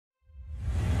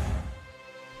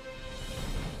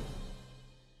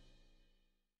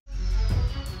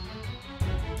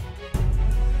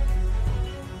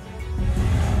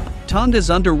Tonga's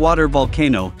underwater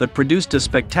volcano that produced a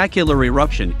spectacular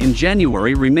eruption in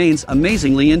January remains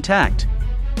amazingly intact.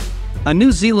 A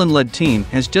New Zealand-led team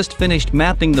has just finished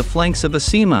mapping the flanks of a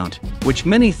seamount, which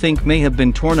many think may have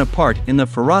been torn apart in the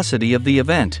ferocity of the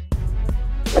event.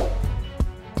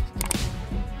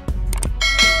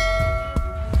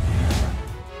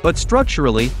 But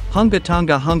structurally,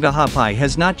 Hunga-Tonga Hunga-Ha'apai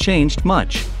has not changed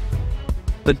much.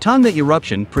 The Tonga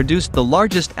eruption produced the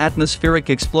largest atmospheric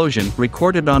explosion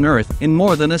recorded on Earth in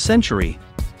more than a century.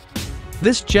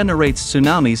 This generates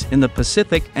tsunamis in the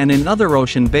Pacific and in other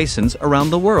ocean basins around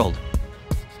the world.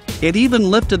 It even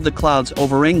lifted the clouds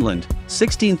over England,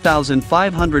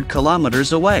 16,500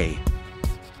 kilometers away.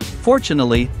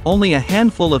 Fortunately, only a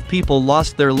handful of people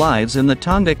lost their lives in the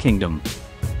Tonga Kingdom.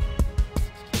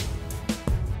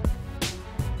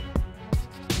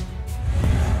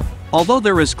 Although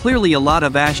there is clearly a lot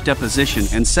of ash deposition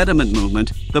and sediment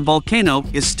movement, the volcano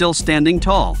is still standing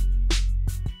tall.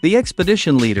 The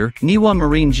expedition leader, NIWA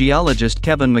marine geologist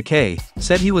Kevin Mackay,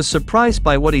 said he was surprised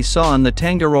by what he saw on the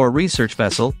Tangaroa Research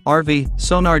Vessel (RV)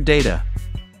 sonar data.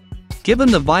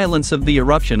 Given the violence of the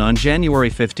eruption on January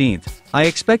 15, I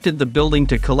expected the building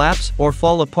to collapse or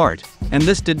fall apart, and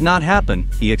this did not happen,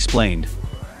 he explained.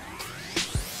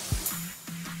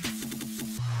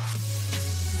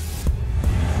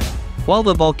 While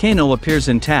the volcano appears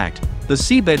intact, the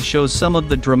seabed shows some of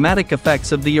the dramatic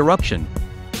effects of the eruption.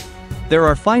 There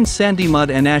are fine sandy mud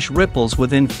and ash ripples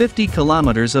within 50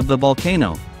 kilometers of the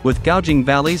volcano, with gouging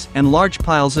valleys and large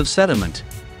piles of sediment.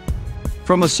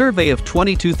 From a survey of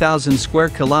 22,000 square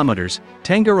kilometers,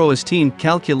 Tangaroa's team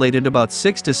calculated about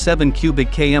 6 to 7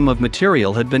 cubic km of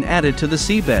material had been added to the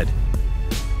seabed.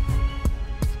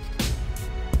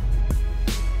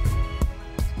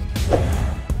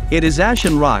 It is ash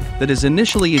and rock that is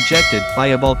initially ejected by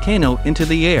a volcano into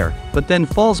the air, but then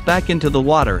falls back into the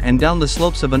water and down the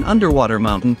slopes of an underwater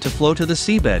mountain to flow to the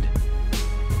seabed.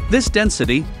 This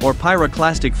density, or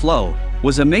pyroclastic flow,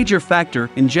 was a major factor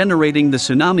in generating the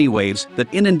tsunami waves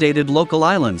that inundated local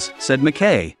islands, said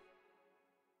Mackay.